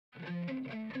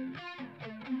Hello,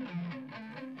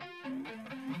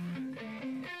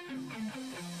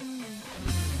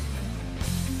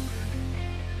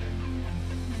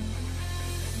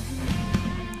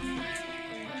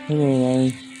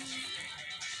 everybody.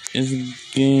 It's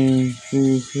Game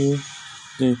here.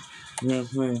 We're gonna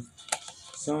play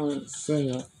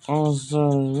Sonic&Sega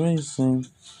All-Stars Racing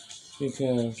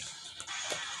because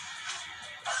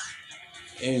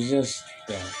it's just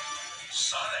that.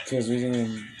 Because we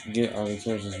didn't get all the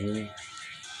characters really.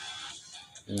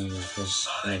 And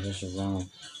that's a wrong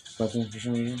button for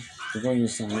some reason. We're gonna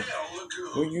use Sonic.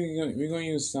 We're gonna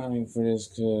use Sonic for this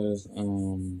because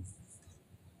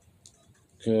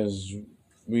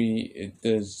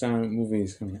the Sonic movie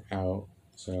is coming out.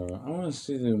 So I want to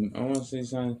see them. I want to see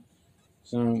Sonic.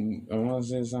 I want to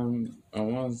see some. I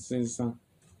want to see some.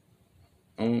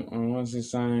 I want to see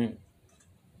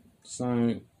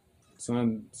Sonic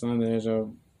the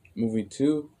Hedgehog movie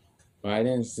 2, but I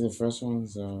didn't see the first one,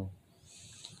 so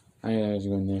I gotta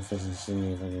go to Netflix and see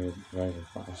if I can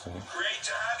find something. Great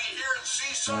to have you here at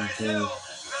Seaside Hill.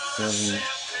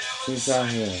 Seaside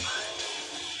Hill.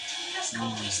 Let's go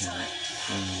this time.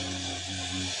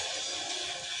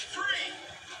 3,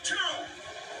 2,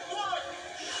 1,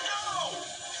 go!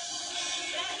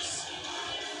 Yes.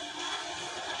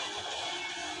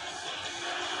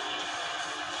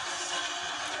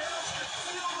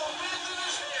 Feel the wind in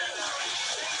his hair now.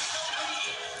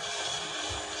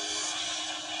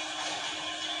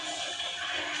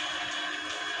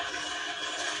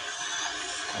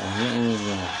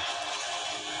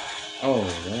 Oh,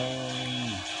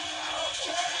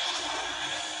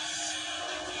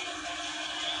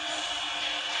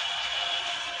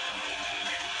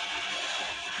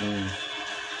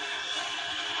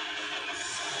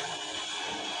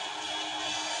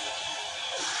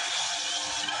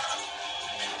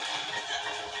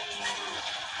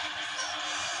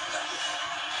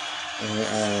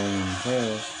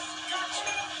 Tails.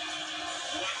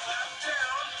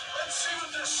 Let's see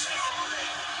what this second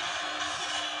brings.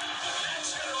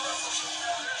 That's gonna ruffle some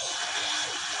feathers.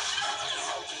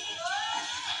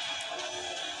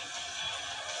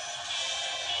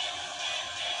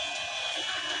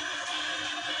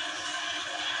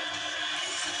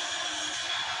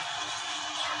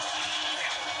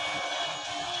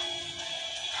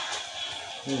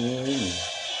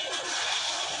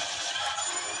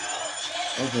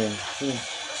 Okay, cool.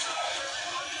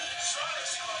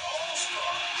 Sonic's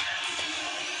all-star.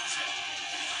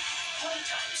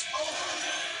 Playtime's over.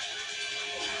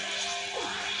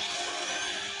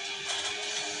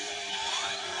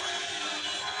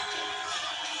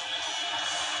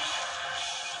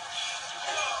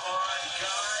 Come on,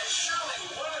 guys. Surely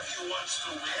one of you wants to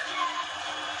win.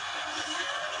 We're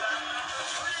lap number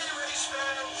 3, race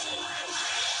fans.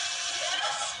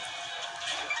 Yes.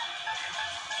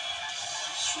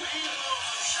 Sweet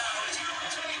home showers you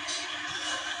take.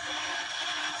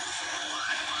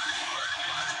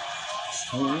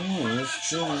 Oh, that's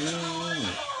true.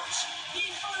 He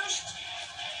first.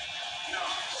 No.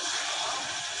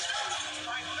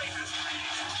 My favorite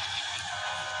place.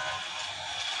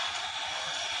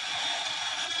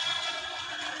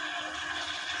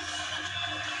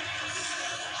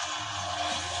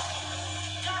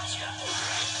 Gotcha.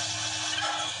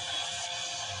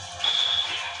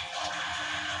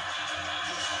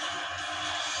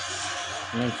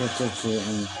 I catch up to it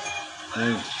and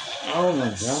oh my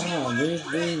god,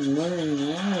 they murdering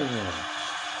everywhere.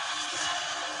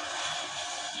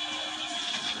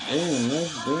 Damn,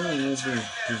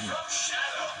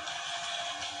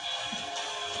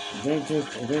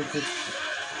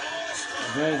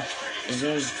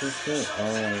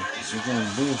 alright, you're gonna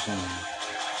do something.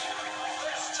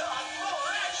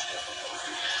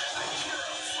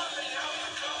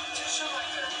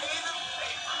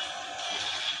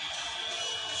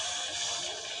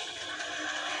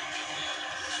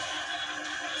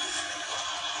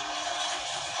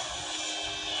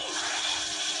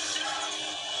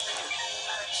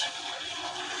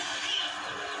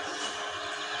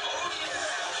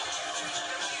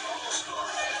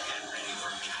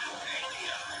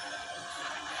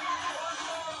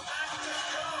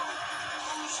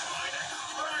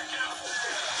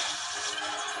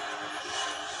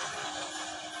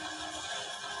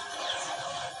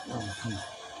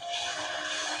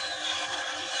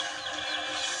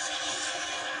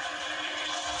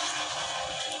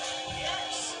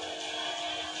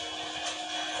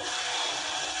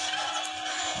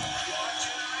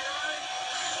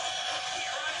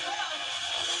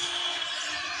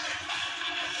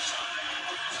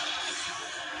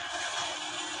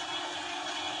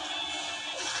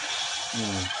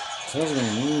 So what's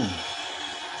going on?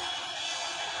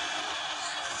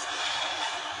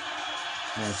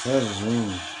 Oh, Tails is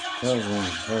winning. Tails won.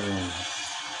 Tails won.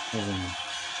 Tails won.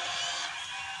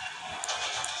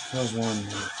 Tails won. I'll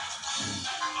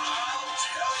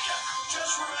tell ya,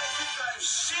 just when I think I've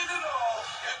seen it all,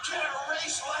 you get a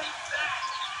race like that.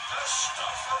 The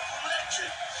stuff of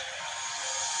legend.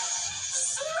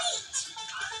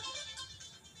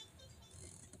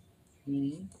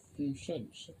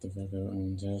 Shut the fuck up,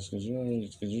 Tails, cause you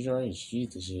already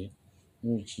cheated the shit. You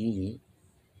already cheated.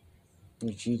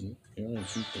 You cheated. You already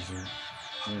cheated the shit.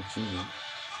 You already cheated.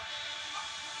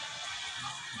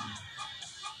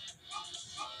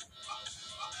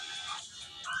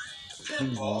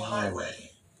 Pinball Highway.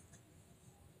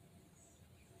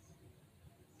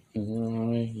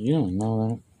 You don't know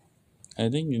that. I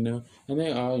think you know. I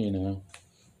think all you know.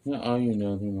 Not all you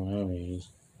know Pinball Highway is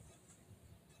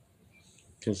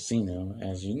casino,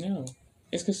 as you know.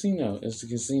 It's casino. It's the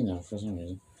casino for some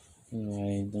reason.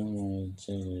 I don't want to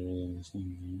say they really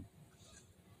understand that.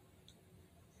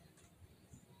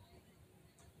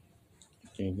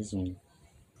 Okay, this one.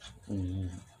 Yeah.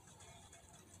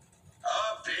 A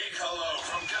big hello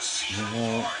from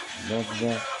Casino That's Park.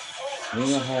 that. We're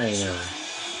gonna hire though.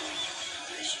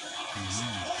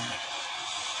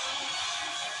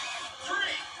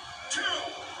 Three, two,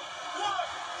 one,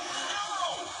 go!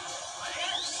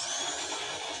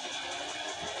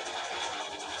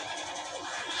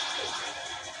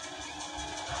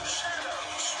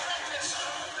 Shadows, brightness,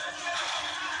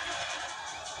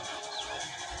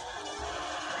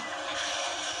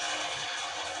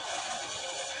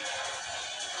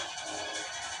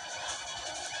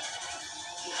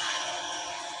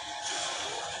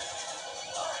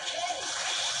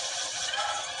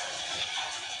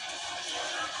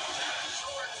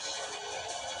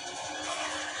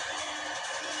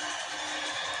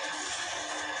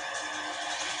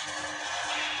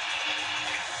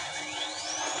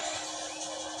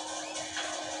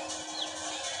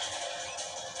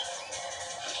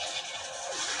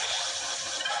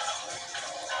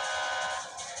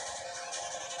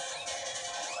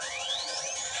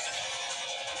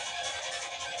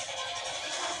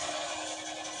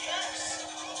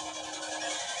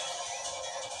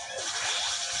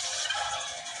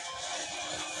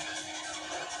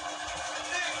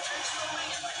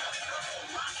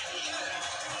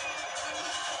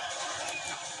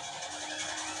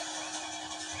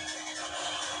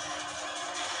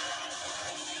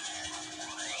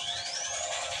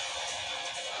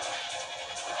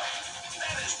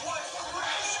 that is one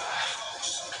great shot,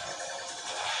 folks.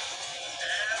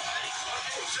 And Big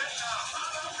looking set to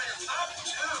hot up in lap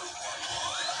two.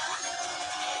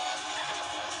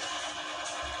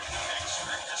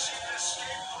 Expect to see this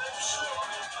escape clip soon.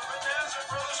 The Bonanza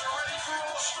brothers are ready for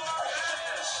All-Star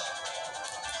Madness.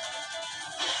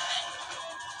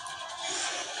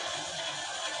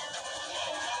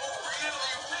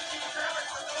 Really wreaking havoc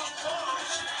with those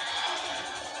bombs.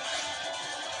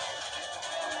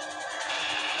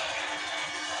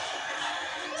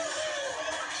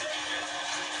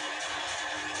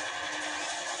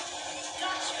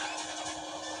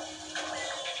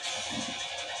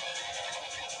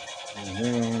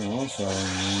 Also, I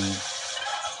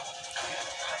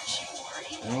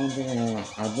don't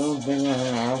think I have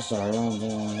an All-Star. I don't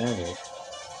think I have it.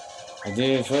 I did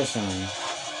it first time.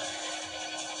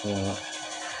 So,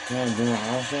 can I do an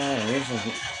All-Star? I guess I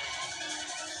could.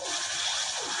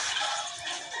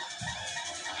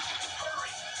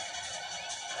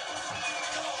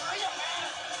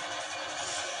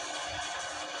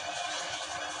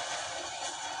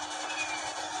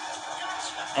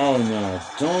 Oh no,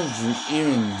 don't you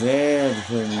even dare to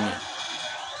put me.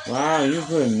 Wow, you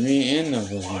put me in the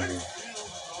position.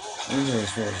 Into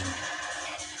this person.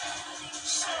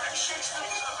 Sonic shakes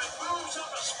things up and moves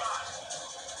up a spot.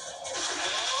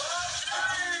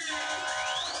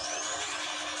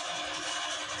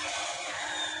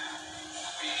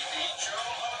 BB Joe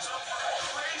loads up for a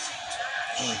crazy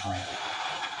dash.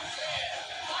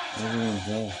 Everyone's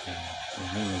off.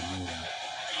 BB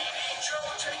Joe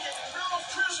taking no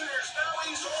prisoners. Now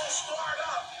he's all starred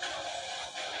up.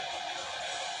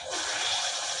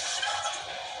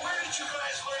 Where did you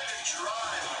guys learn to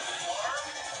drive? Farm?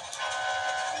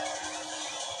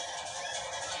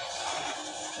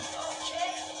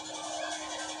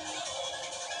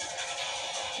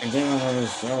 And then I have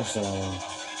this All-Star.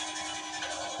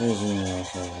 Here's me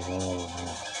All-Star.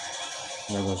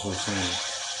 I go to Sonic.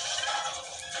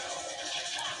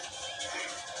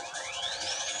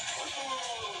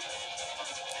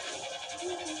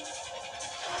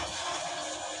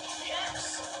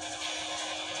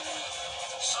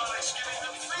 Sonic's giving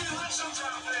them free lessons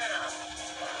out there.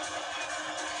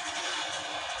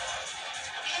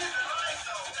 In the ninth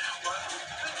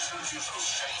you so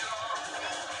shake it off.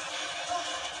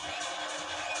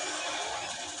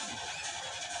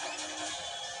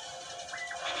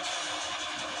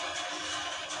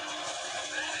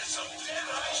 That is some dead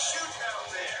eye shoot down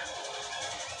there.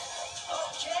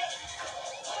 Okay.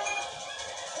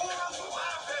 Fourth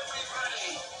lap,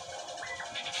 everybody.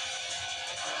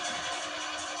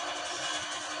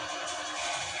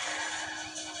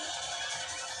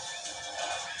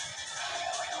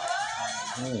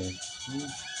 Hey.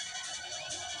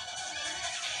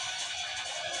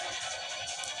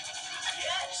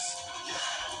 Yes.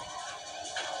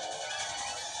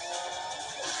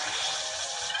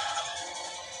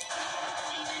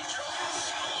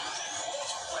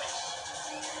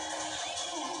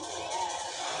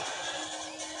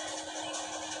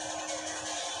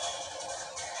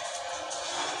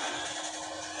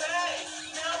 Hey,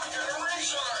 now we got a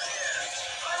race on our hands.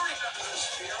 I remember this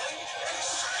feeling.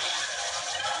 Excitement.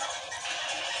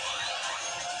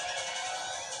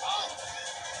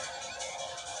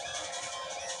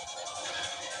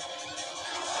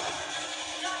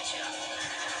 Gotcha.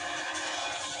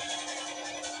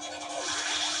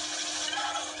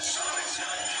 Sonic's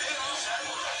got chaos at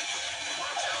work.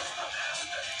 Watch out for the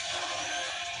master.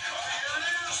 Here it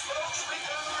is, folks. We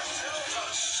got ourselves a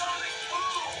Sonic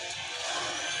boom.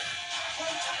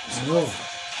 No. Into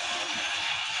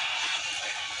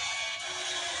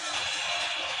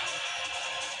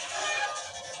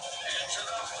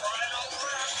the final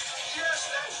lap. Yes,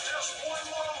 that's just one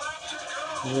more lap to go.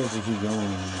 You have to keep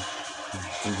going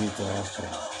to get the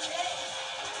All-Star.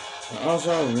 The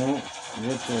All-Star won't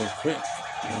get there quick.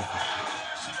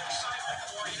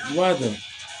 What the?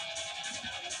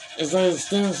 It's like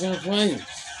staying in the same place.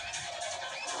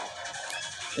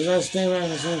 It's like staying back in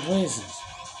the same places.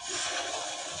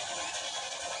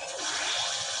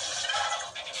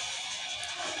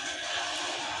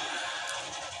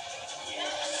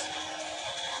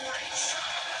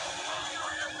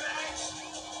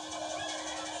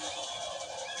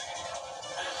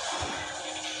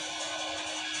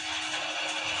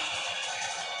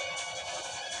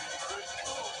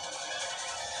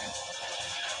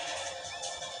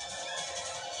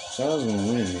 Shaw's gonna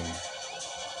win, man.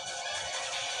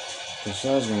 The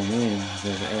Shaw's gonna win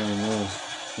because everyone knows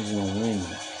he's gonna win.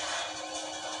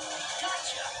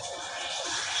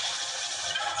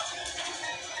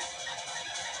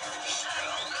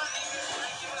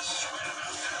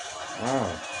 Wow.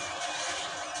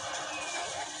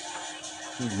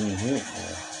 He's getting hit,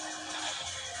 man.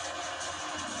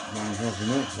 Not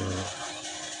catching up for it.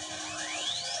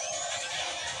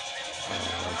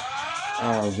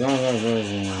 Oh, John Hurt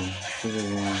version. Super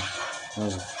one. That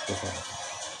was the fact.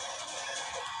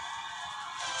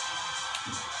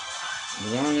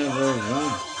 John Hurt version.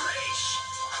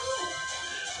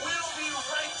 We'll be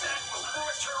right back with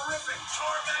more terrific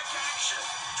tarmac action.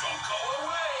 Don't go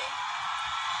away.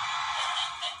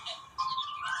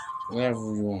 Whatever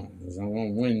you want, because I'm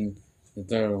gonna win the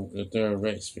third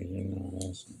race for you.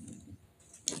 That's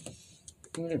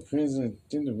the president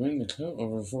didn't win the cup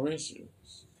over 4 races.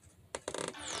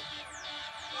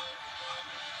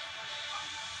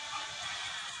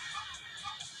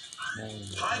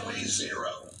 Highway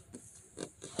 0.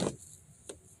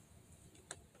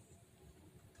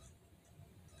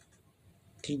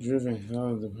 Keep driving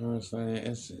hard the power sliding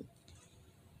exit.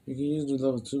 You can use the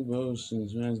level 2 boost and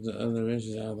smash the other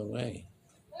races out of the way.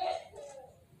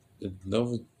 The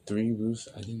level 3 boost,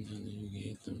 I didn't know that you could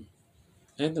hit them.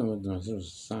 I hit them with my super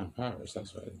sonic powers,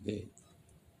 that's what I did.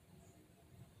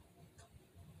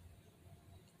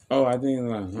 Oh, I think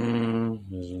like,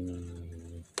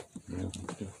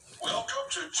 Welcome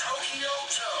to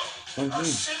Tokyo-Town, a something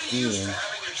city used to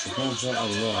having its roads I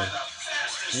melted by love. the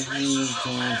fastest If racers you on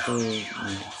come Earth. through,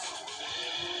 I'm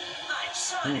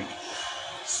Sonic.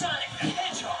 Sonic the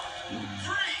Hedgehog. 3,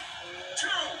 2,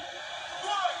 1,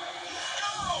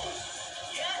 go!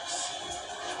 Yes!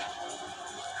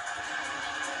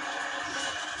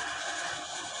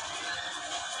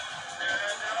 And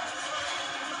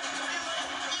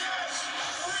yes!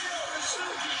 Rio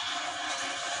Mizuki!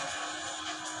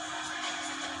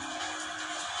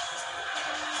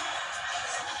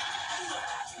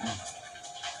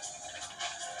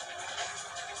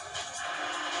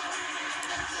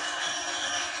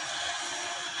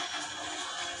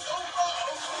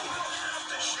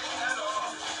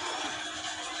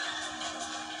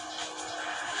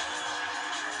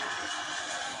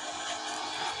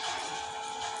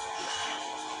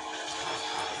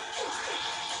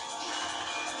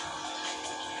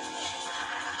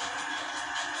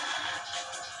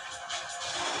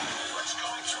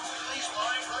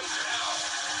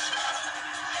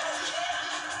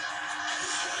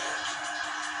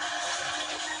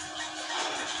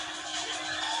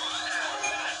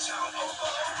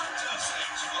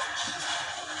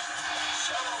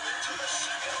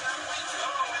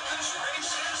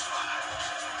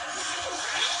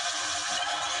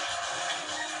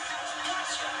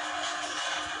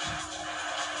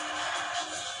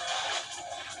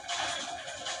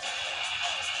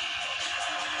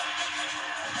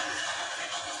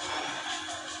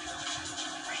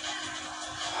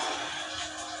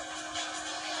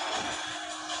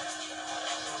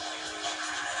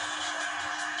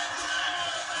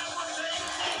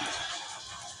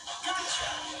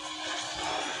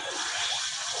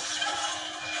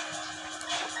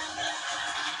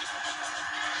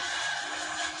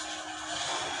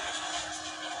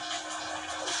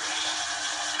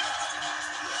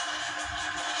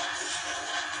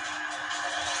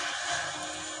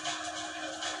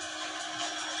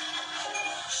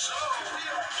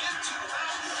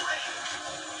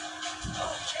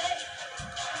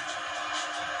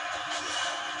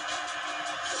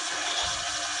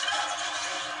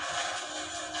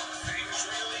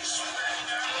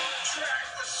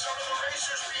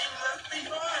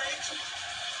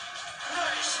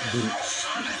 Sonic. And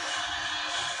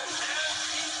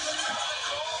he puts out a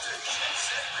call to Jet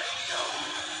Set Radio.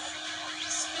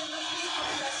 Spin the wheel,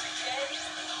 Professor K.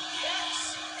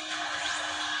 Yes.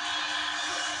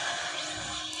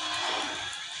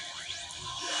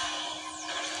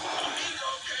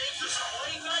 Amigo game for some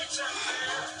late nights out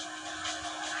there.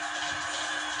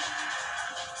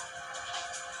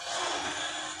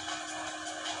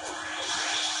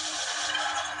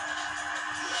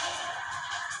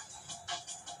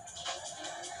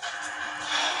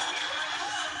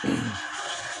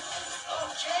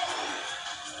 Okay.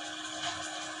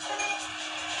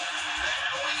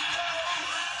 There we go.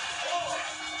 Four.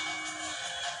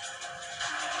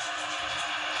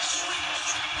 Sweet.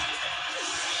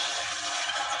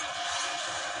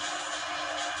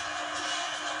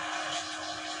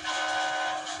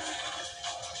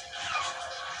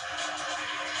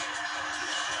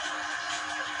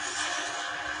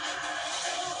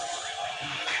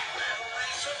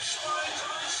 Raise up slides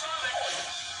on Sonic.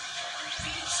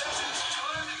 Pete says it's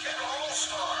time to get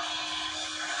All-Star.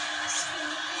 Spin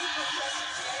the wheel, Professor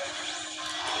K.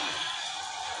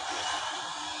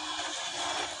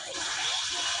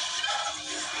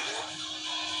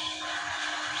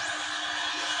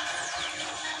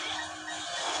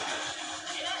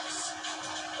 Yes.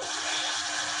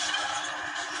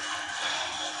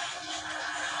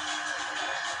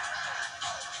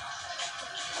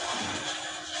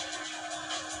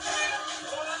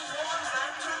 One more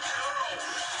lap to go.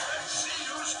 Let's see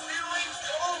who's feeling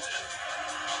golden.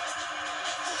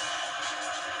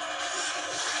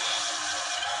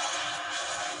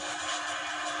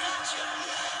 Gotcha.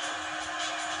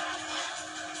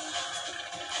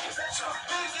 That's a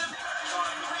big impact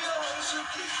on Rio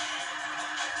Suzuki.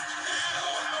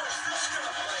 Now, how is this going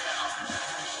to play out?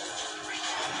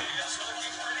 It's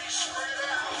looking pretty spread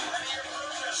out. Plenty of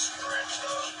room to stretch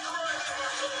those driving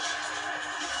muscles.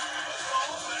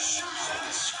 Oklahoma shoots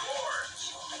and scores.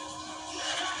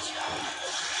 Gotcha.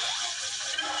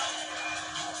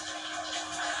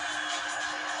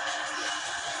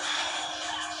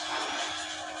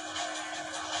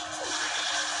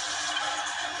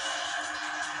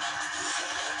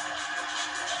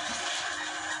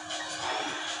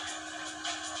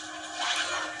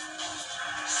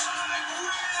 Sonic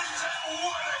wins, and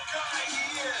what a guy he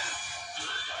is!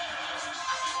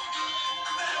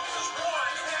 That was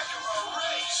one heck of a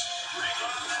race. Bring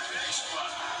on the next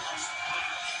one.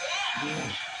 Yeah.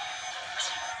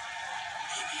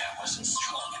 Maybe I wasn't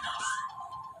strong enough.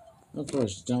 Of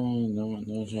course,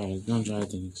 don't try to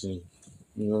think so.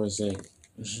 You always say,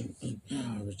 but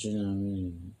you know what I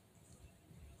mean.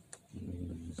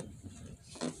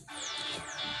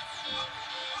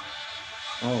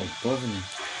 Oh, both of them.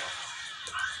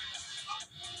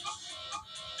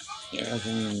 Yeah, I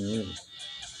can even read it.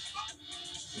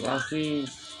 Rocky.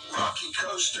 Rocky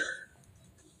Coaster.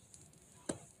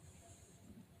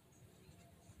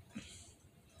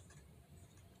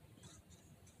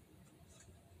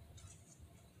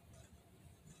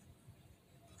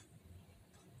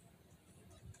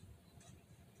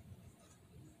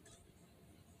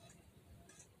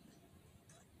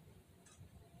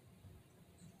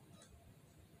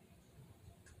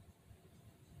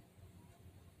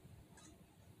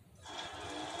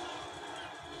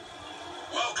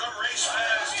 Welcome, race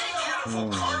fans, to beautiful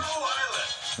Carnival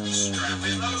Island. Strap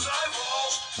in those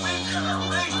eyeballs. We've got a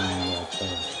race.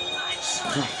 Nice.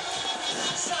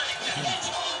 Sonic the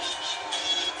Hedgehog.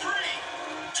 3,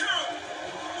 2,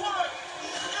 1,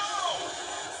 go!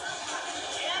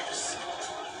 Yes.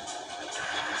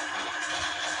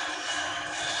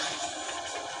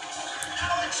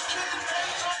 Alex Kidd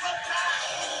hangs on the pack.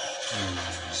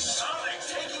 Sonic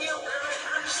taking it where it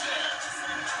hurts there.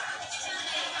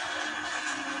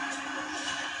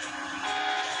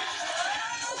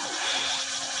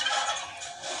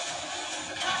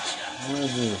 What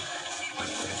is it?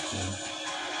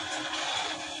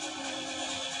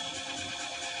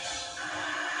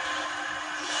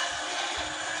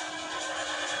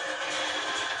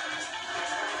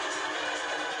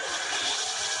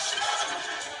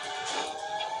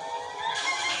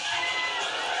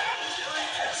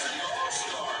 That's the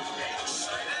All-Star.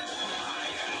 Excited? I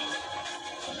am.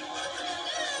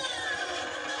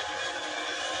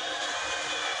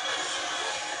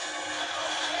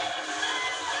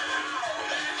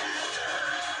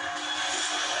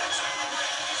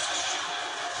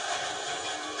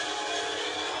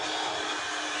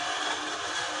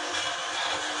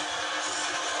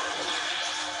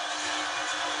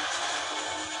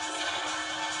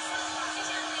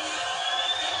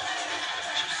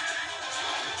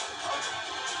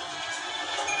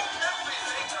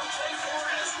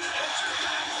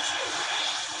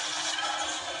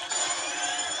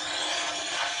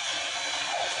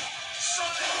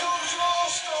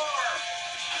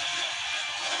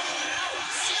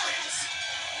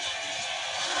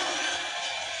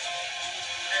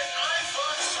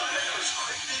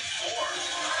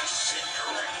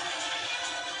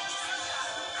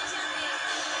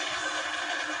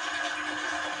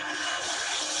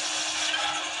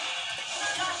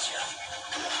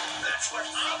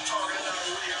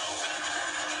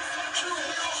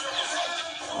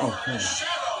 Oh, come on.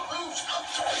 Shadow moves up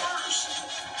to first.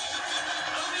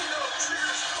 Amino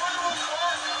triggers final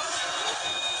karma.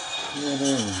 Yeah,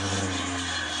 there we go.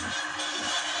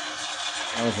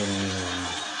 Okay.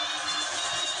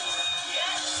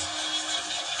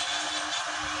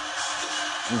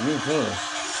 He's getting close.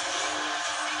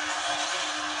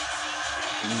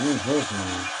 He's getting close now.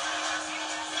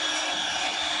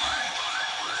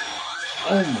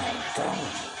 Oh my god.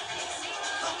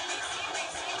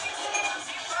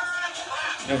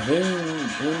 I hate him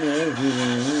in the air people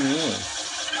and everything else.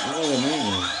 I got a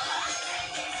nightmare.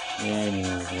 Yeah, I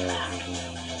know.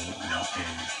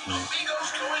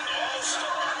 Amigos going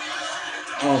all-star.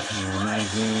 Oh, come on, not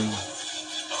again.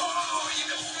 Oh, you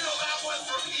can feel that one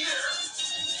from here.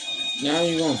 Now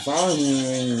you're gonna follow him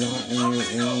and he's Amino going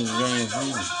rhythm to will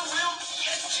home.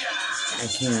 get ya. I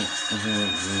can't do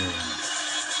it.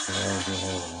 I gotta get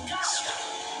hold of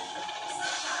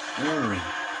him.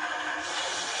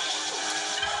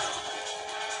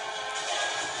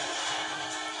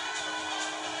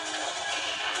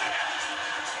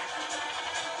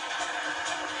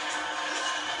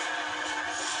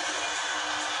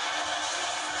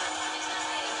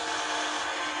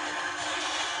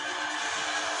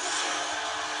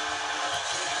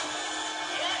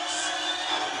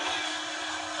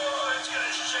 Oh, it's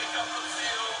gonna shake up the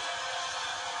field.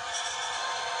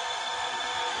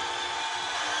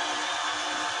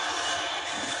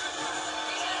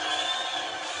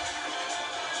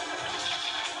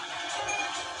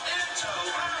 Into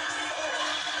round 4.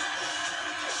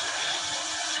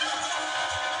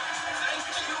 Thank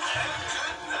you and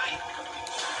good night.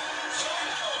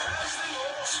 Sonic has the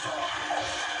All-Star.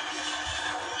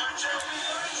 Watch out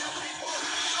behind you, people.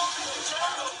 Something's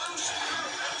on the loose and you're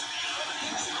about to be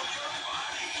unhinged from your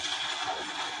body.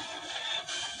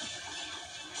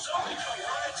 Sonic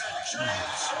rides a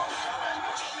giant sofa and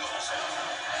deals out the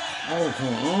pain. Oh,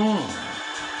 come on.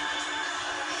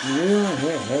 You really want to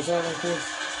hit heads out like this?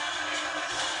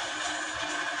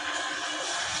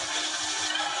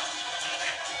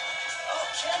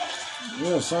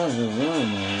 You're a size of run,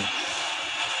 man.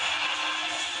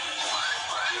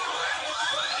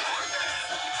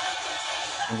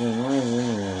 Okay, why is it?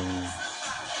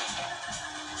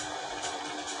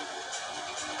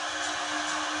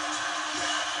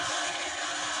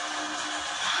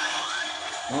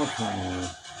 Oh, come on.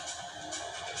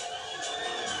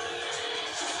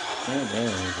 Oh, there we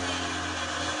go.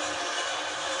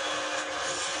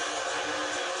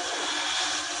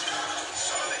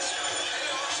 Sonic's got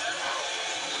chaos at home.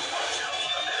 Watch out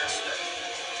for the master.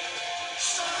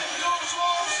 Sonic goes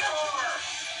all-star.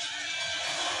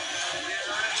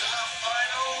 We're into the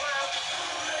final lap.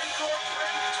 Make or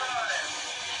break time.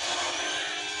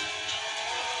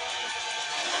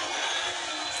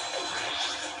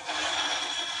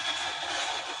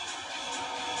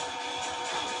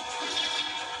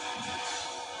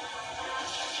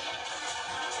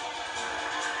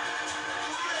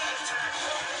 Great attack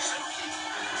from Suzuki.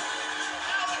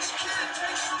 Alex Kidd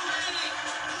takes the lead.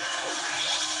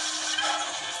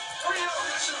 Rio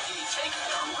Suzuki taking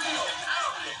a real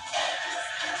pounding.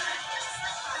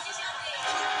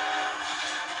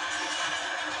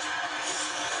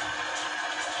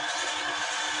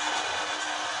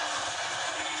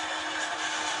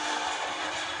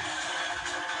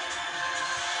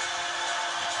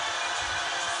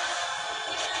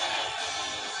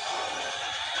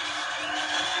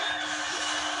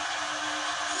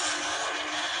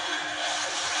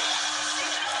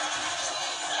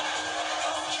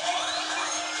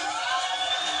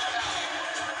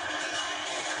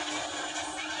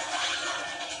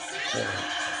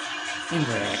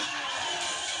 Impact.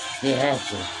 You have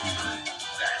to.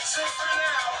 That's it for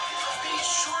now. Be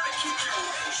sure to keep your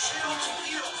windshields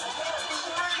peeled for more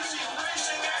crazy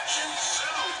racing action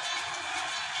soon.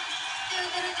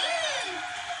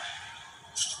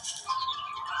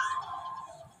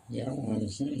 Yeah, I don't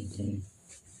understand anything.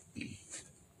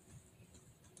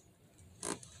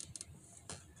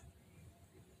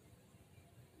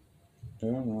 I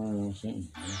don't understand.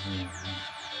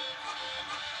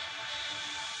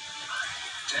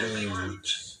 Deadly Root.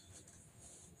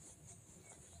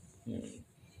 Yeah.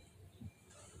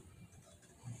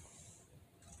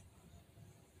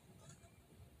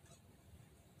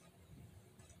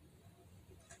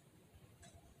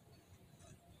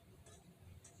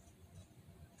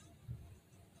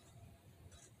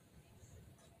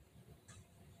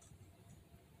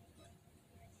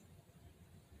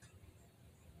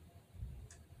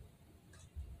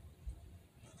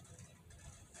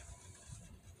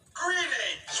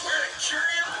 Greetings, we're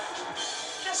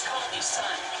curious. Just call me son.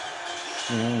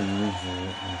 Yeah, I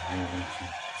don't know.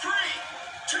 3,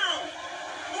 2,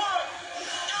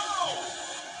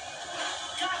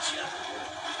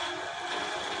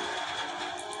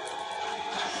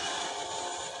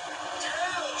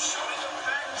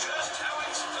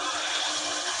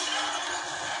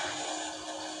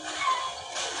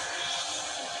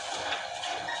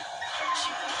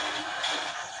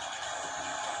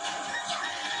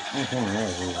 I'm kind of right,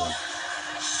 easy.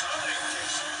 Sonic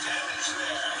takes some damage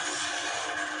there.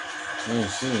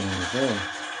 Let's see, okay.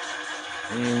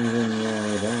 And then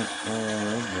don't,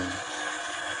 okay.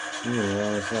 You were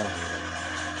all talking.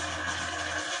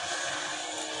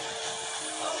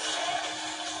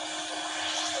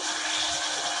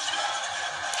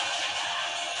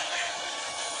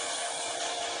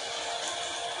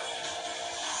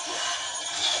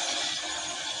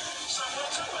 Someone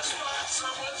took my spot.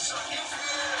 Someone sucking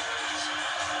fears.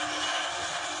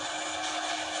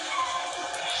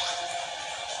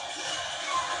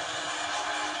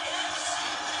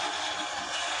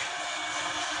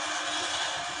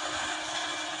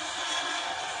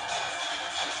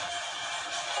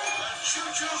 The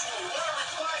choo-choos will want to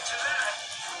reply to that.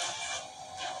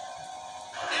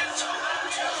 Into lap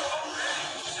two already.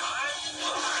 Time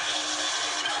flies.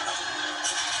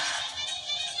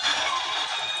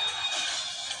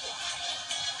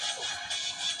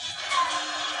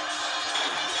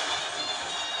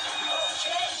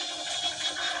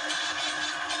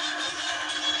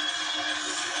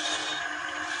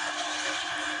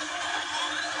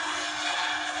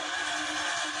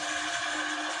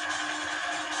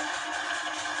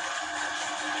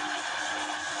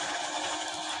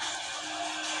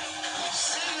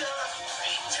 See ya.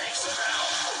 He takes him out.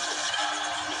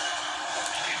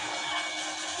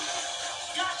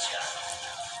 Gotcha.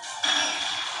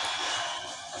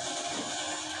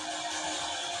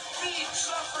 Being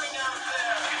suffering out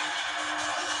there.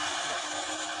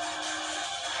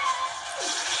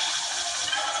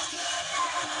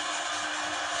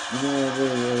 You know what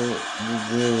really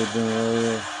good with them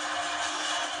earlier?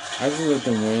 I just let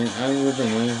them win. I just let them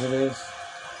win for this.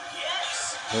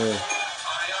 Yes.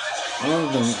 I want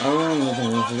them let them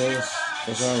win for this.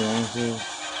 That's all I want to.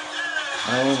 I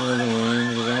want them to win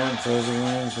because I want Toes to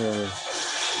win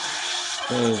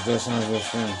because that's not their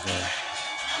friend. So.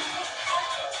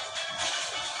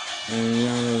 And you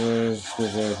don't know where it's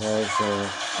because they're hard, so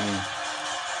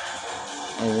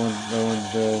I want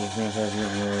the franchise to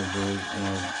get more big,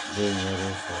 big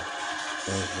later.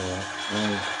 So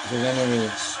because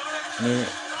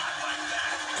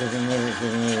I never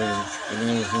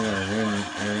seen that win.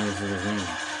 I never see the win.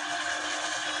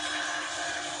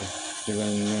 Because I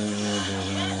never do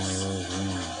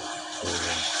win.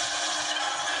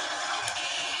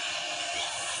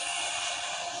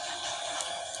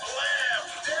 Blam!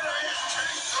 Dead-eye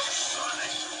attack from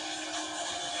Sonic.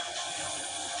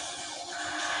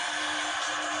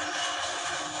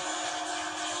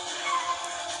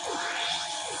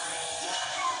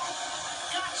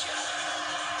 Gotcha.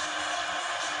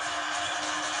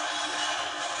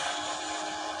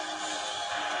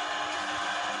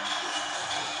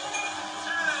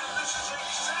 And this is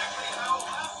exactly how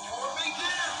lap four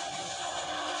began.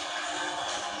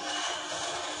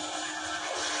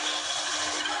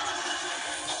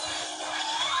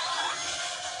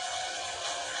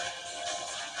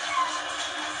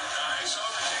 Nice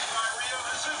overtake by Rio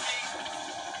Hazuki.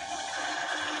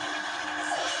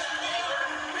 Neither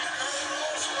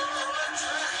rolls were on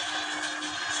track.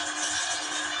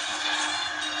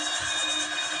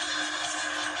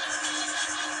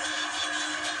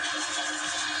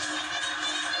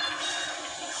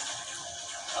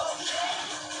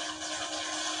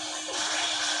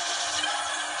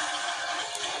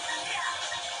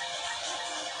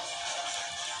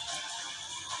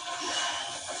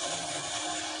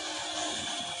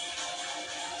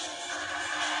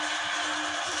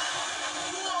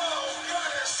 Whoa,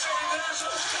 gotta say, there's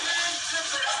a big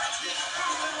difference between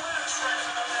first and last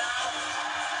round now.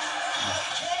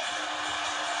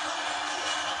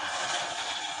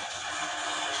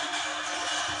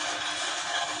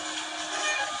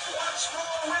 What's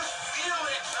wrong with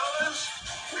feeling, fellas?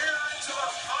 We're into the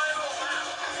final lap.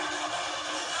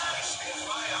 Nice hit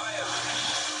by Aya.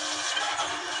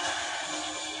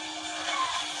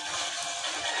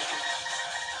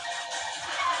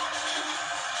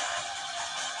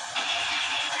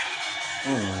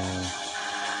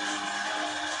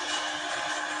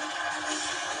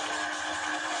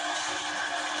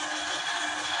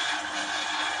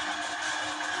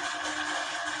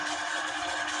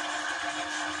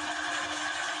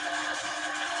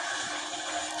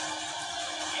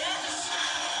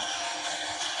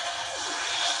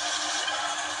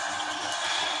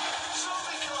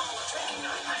 Taking a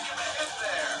heck of a hit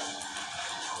there.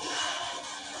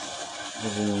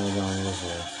 This is more down this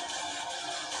way.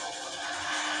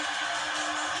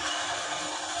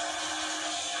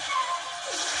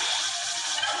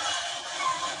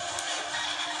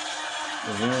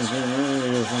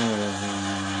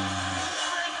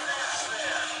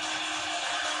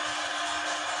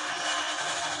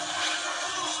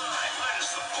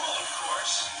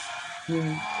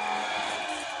 winner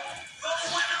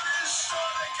is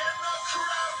Sonic and the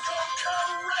crowd go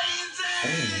crazy!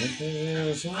 Hope you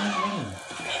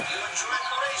enjoyed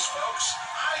the race, folks.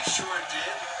 I sure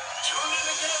did. Tune in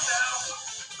again now.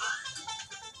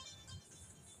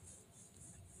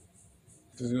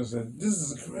 Because he was like, this is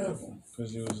incredible.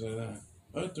 Because he was like that.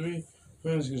 Our 3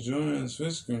 friends could join in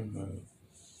Swiss screen mode.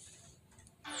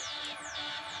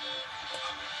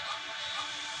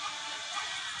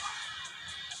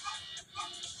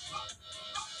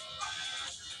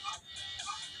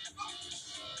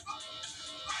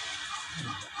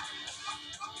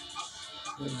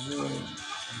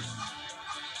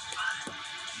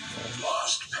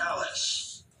 Lost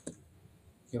Palace.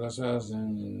 Okay, Lost Palace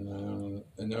and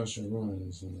the Ocean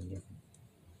Ruins.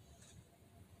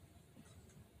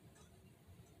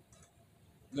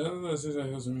 That's the last season I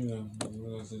held to me, though. That's the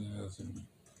last season I held to me.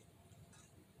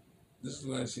 This is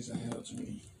the last season I held to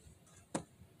me.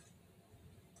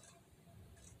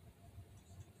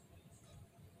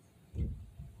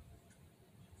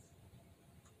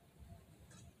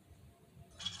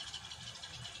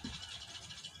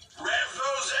 Rev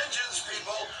those engines,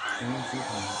 people.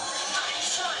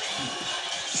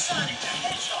 Sonic the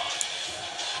Hedgehog.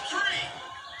 3,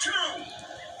 2,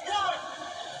 1,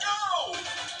 go!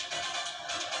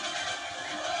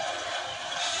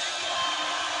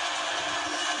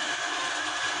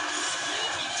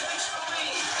 He takes the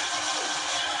lead.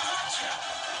 Gotcha.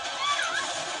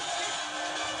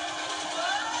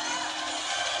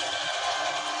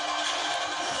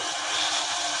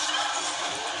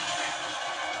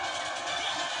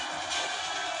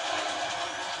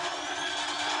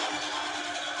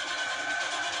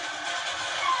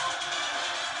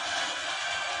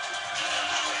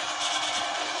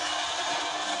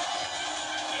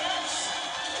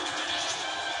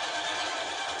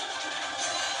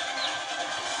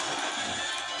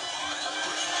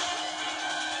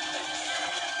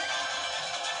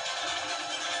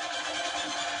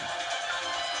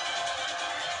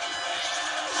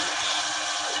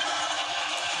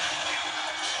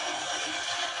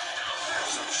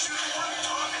 There's some shooting I'm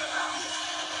talking about.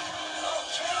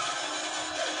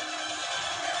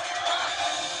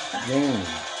 Damn.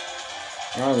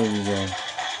 How did you go?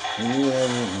 You didn't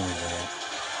know that.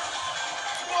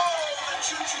 Whoa, the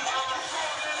choo-choo's on the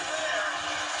front end there.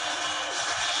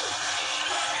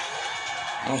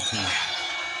 Okay.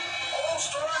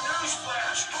 All-Star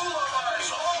Newsflash. Boulevard's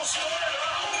all-starred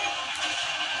up.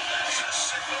 That's a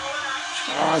signal lap.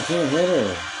 Oh, I can't hit her.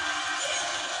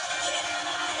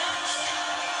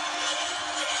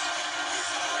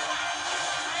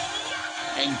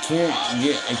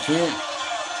 I can't.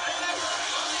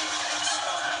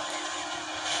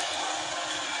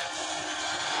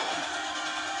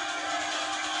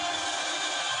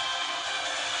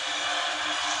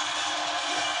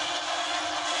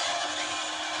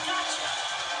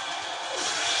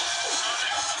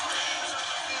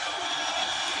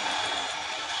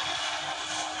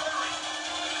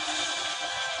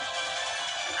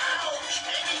 Ouch!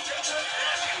 Amy takes a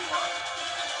nasty one.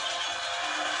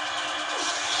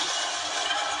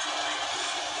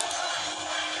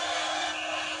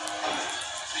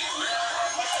 Beware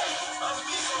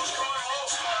Amigos going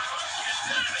all-star.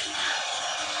 Gabby.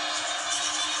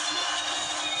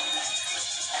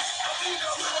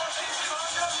 Amigo causing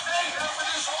conduct mayhem in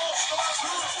his all-star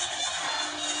group.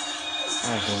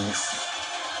 Oh, damn it.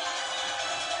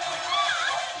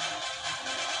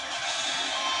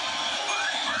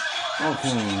 Okay.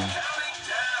 Counting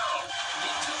down.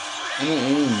 I didn't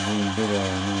even do that.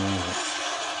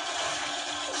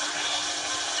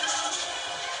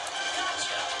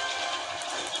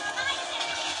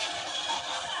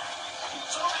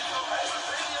 Sonic has a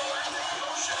radioactive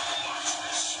potion. Watch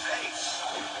this space.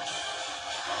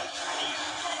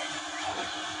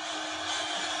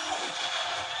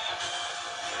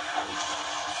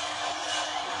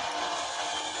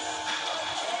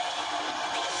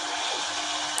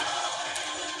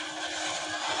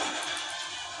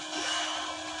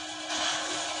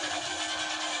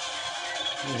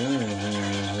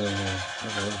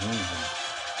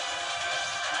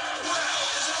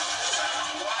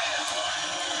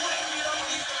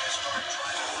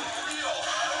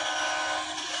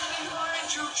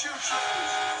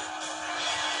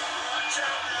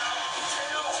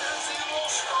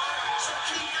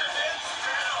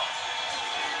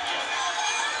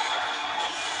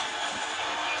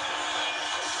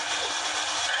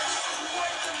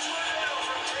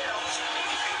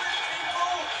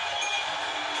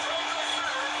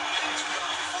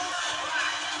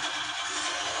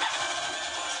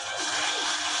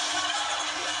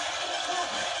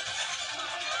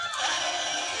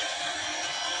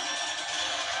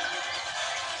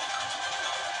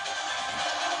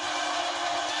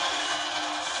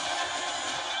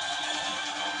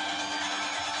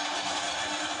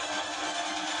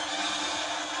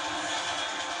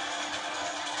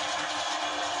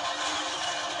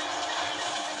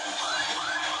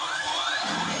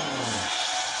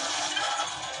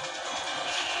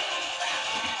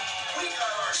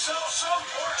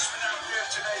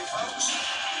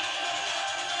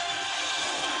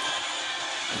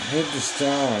 Hit the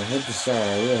star. Hit the star.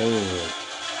 Yeah.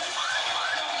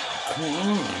 Come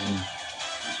on.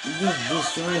 You just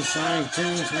destroyed Sonic 2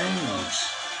 times.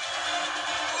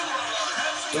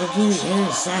 Don't keep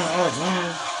hitting Sonic all the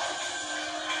time.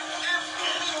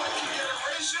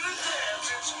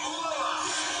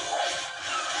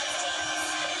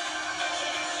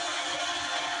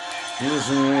 You just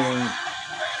win.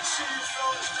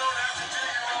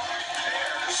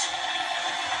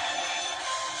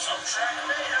 Some track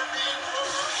mayhem being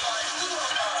broken by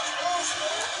Mahina.h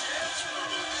dance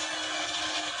moves.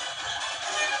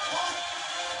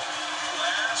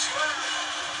 Last lap.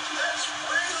 Let's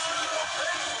bring on the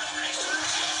penguin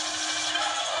racers.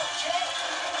 Okay.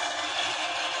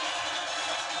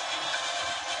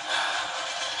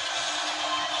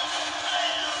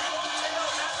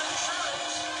 Tails at the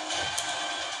insurance.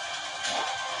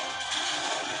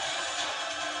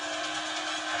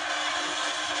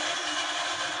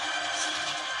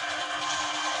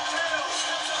 Tails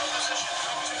steps out of position.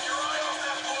 Don't take your eye off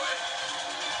that boy.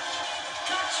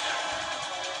 Gotcha.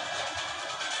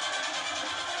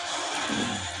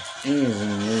 Easy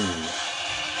lead.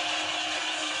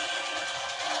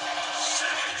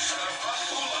 Savage surf up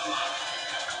Ooh-la-la.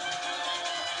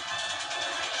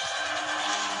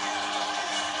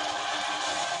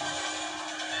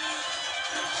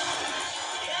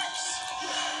 Yes.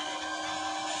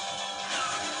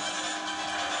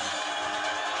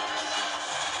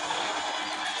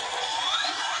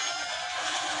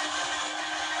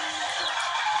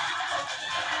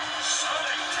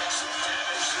 Sonic takes some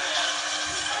damage there.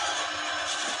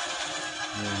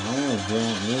 No,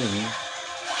 don't move.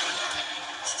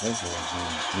 That's what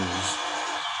I'm please.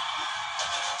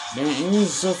 Man, English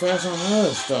so fast on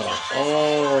other stuff.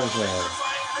 Oh, okay.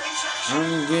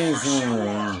 I'm getting somewhere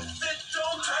around. Then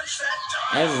don't touch that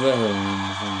I dial. just let her in.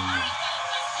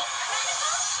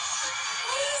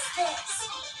 What is this?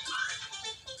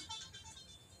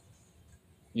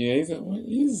 Yeah, he's like, what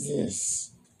is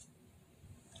this?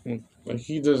 Like,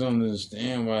 he doesn't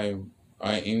understand why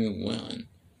I ain't winning.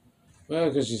 Well,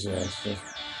 because she's fast.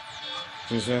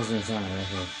 She's faster than Sonic.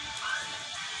 Okay.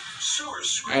 Sewer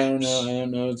I don't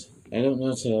know. sweeps. I don't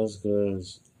know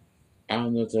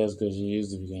Tails because she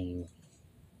used to be game.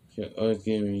 She always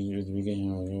gave me at the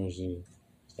beginning of her she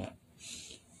stopped.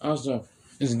 Also,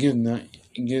 it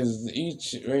gives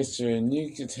each racer a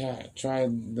unique attack. Try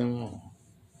them all.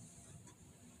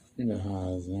 You know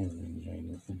how it's never been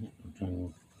tried.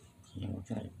 I'm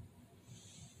trying to.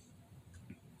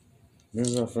 This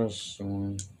is our first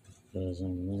one because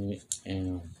I'm late and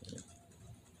And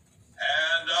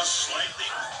a slightly. I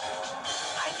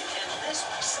can handle this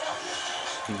myself.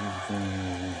 I'm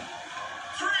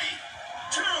 3,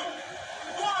 2, 1,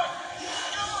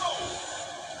 go!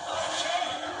 Okay.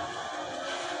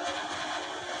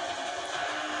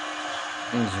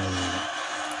 enjoying it.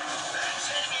 That's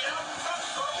hanging out front,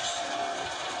 folks.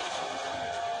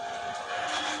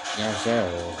 Gosh, that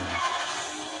was.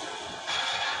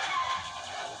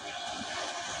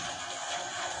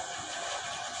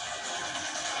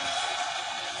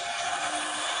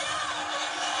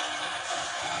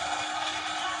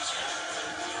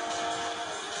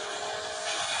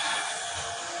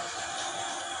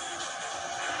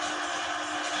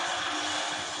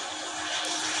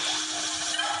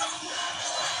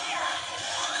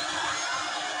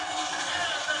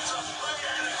 That's a play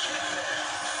and a kick there.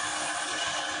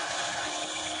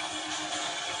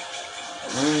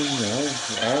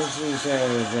 I actually said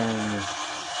it was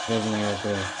doesn't out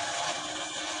there.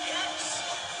 Yes.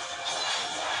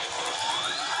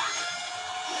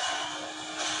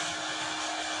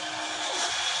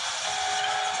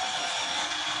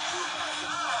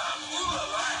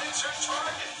 Ooh-la-la hits her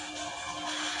target.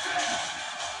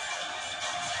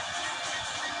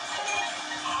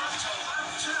 On to lap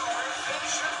 2 where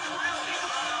things should really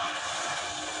run up.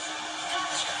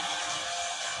 Gotcha.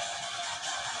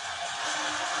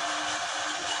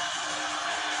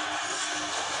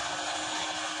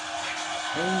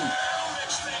 Hey, That'll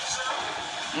mix things up.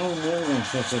 I don't know when I'm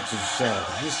catch up to the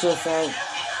shot. He's so far. Can't be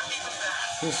happy with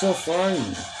that. He's so far.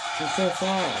 He's so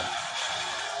far.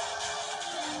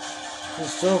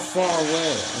 He's so far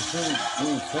away. I can't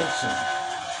even catch him.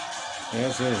 Yeah,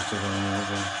 that's it. It's too far.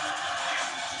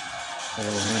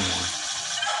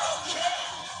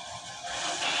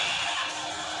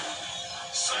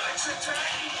 Sonic's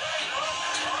attacking right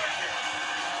on target.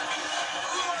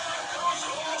 Ooh-la-la goes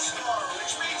all-star,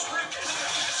 which means we're getting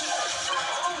a visitor from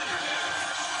earlier.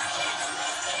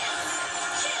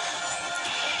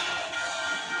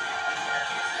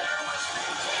 There was the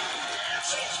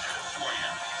dancing for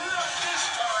you. Not this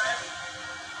time.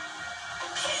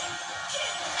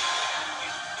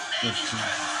 Don't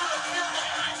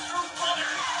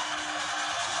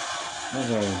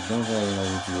worry,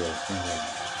 like you do it. Don't worry.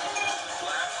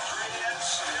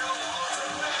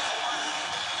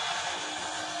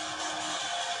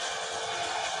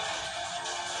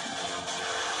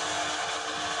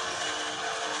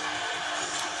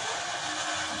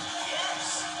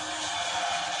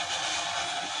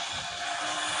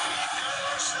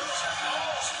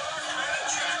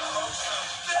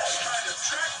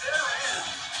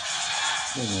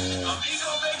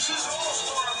 Amigo makes his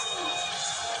all-star move.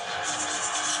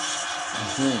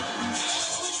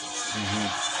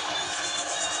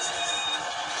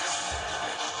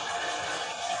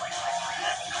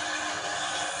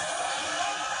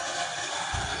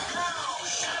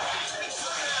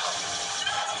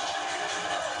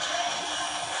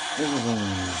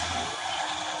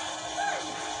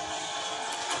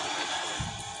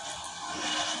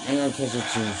 I gotta catch it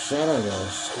too short of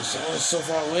those. It's always so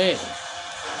far away.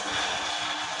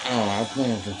 Oh, I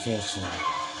plan for catching. I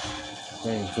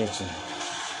plan for catching.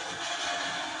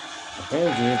 I plan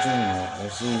to catch him.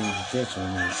 Let's see if we can catch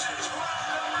him.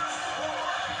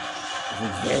 If we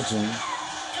catch him,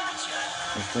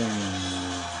 it's going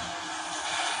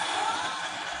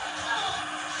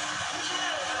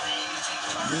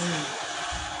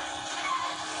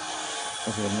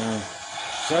okay, now,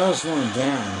 Shadow's slowing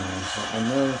down now, so I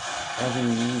know that can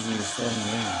be easy to slow him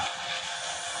down.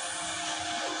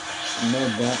 No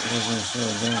back doesn't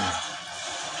slow down.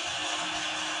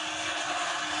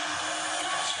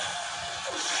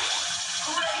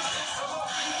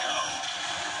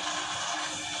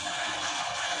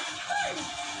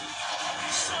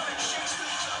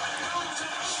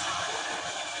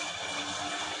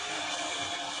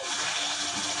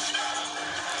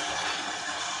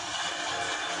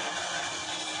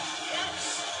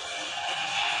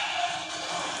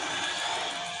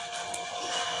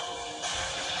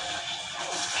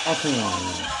 Oh, come on.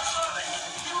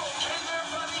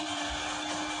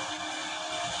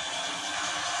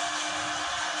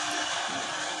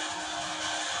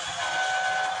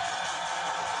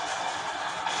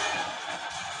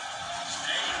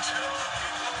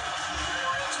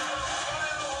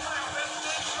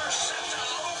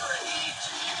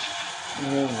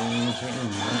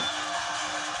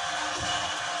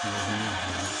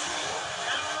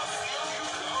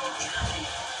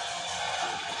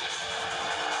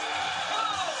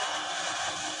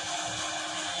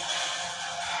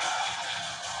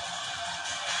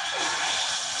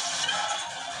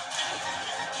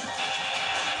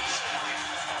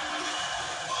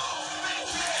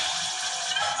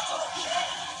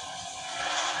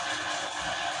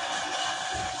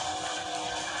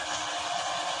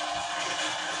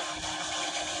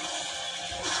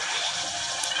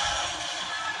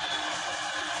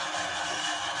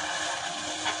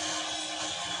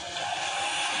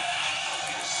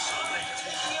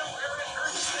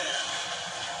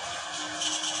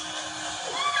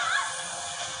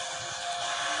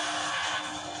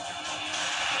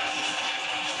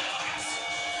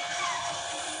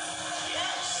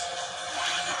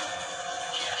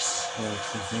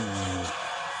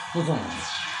 Look on.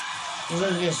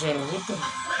 Yes, sir. What the? Well,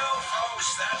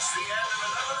 folks, that's the end of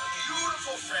another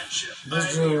beautiful friendship.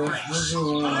 Let's do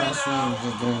one last one.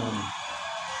 We're going.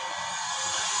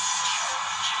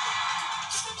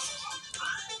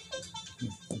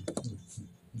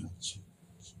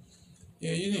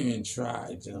 Yeah, you didn't even try,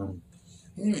 You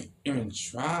didn't even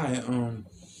try, You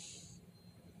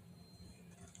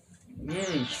didn't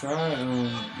even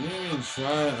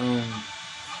try,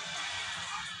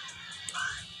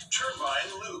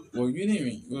 Turbine loop. Well, you didn't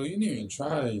even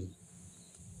try. You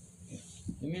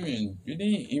didn't even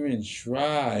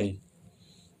try.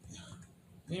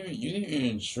 You didn't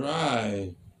even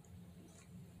try.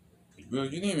 Well,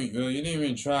 you didn't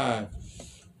even try.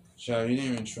 Child, you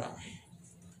didn't even try.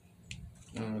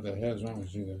 I don't know what the hell's wrong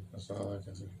with you, though. That's all I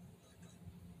can say.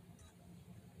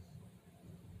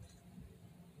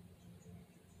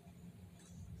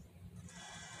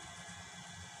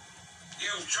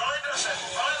 You've joined us at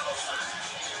Final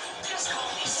Five. Just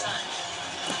call me son.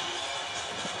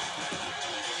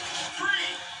 3,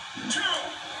 2, 1,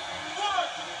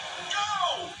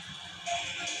 go!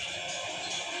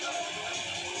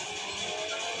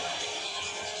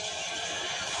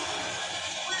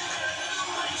 We've got a new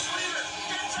race leader.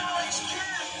 It's Alex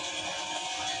Kidd.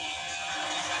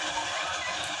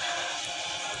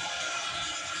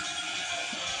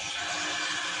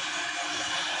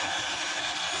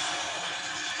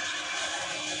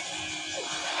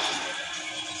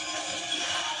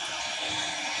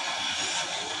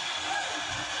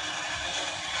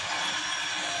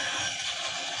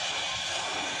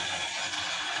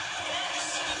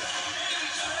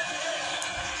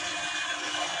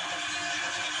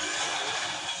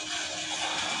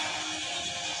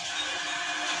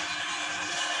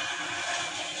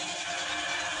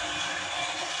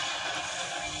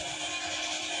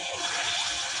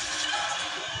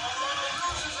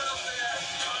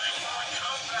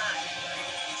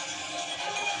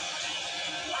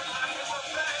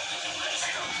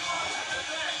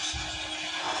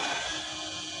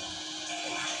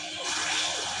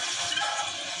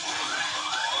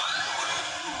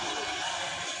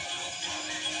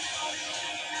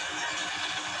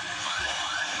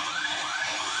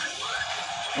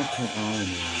 Oh, come on, man.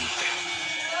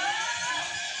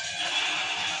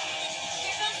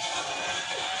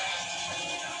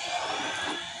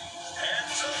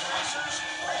 Hands up, racers.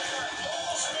 We've got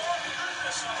all-star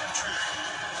goodness on the track.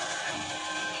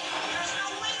 There's no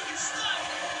way to get stuck.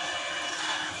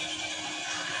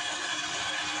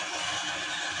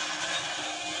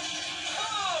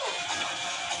 Oh!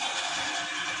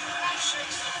 That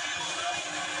shakes the field up.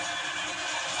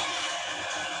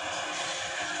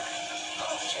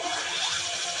 Okay.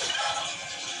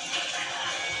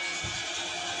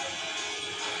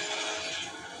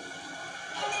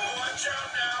 Watch out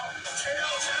now.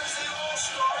 Tails has the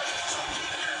All-Stars, so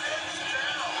keep your heads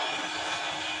down.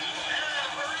 And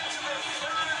we're into the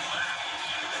third lap.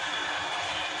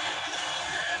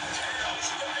 And Tails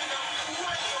running up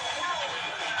quite the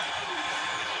whirlwind with that move.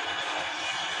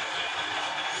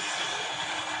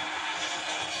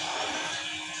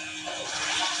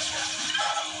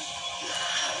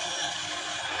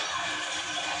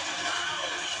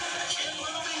 Can't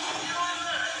let me feel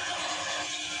that.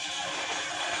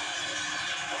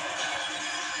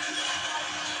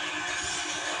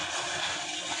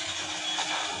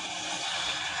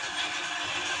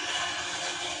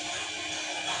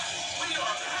 We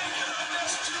are making a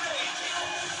mess today,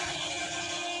 people.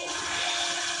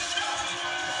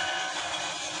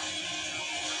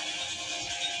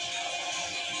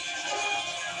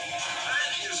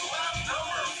 That is lap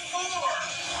number 4.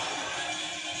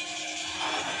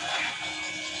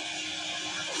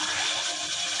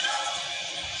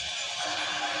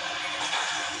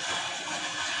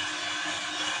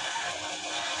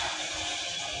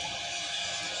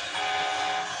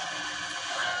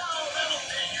 Oh, that'll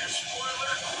ding your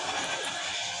spoiler.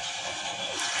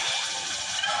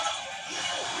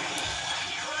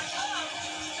 Here I come.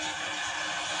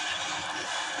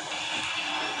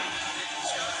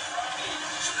 He's got Rocky,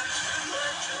 Snitch, Midway,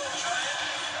 Gentle Giant,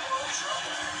 Hello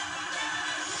Trouble.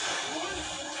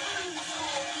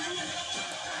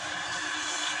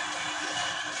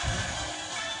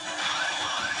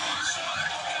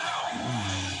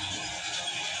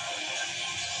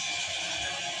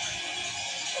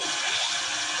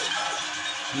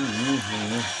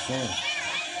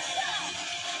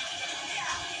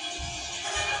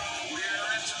 We're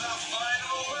into the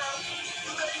final lap.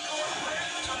 Make or break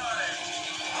time.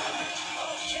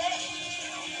 Okay.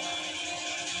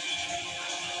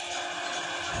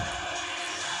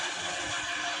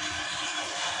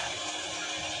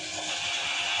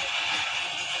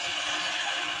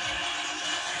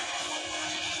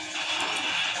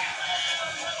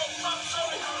 And that'll pop some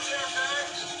of those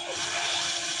airbags.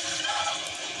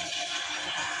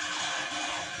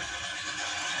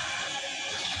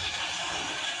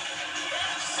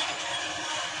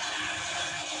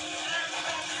 And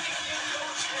back to the kid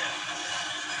goes him.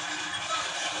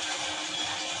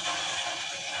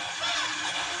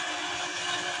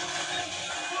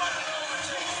 What an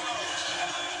overtake, folks.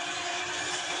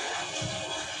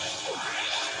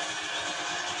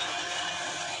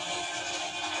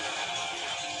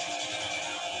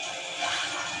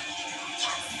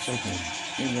 Second.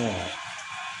 Good job.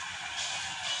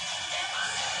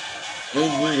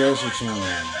 Big race time.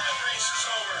 That race is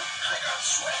over. I got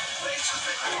sweating faces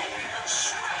that don't even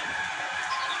sweat.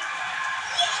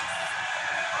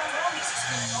 Our romance is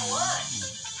gonna go on.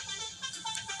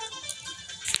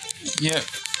 Yep.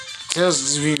 Tails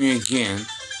is beat me again.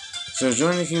 So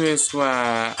join the Cubase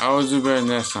Squad. I will do better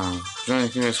next time. Join the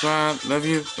Cubase Squad. Love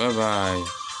you. Bye bye.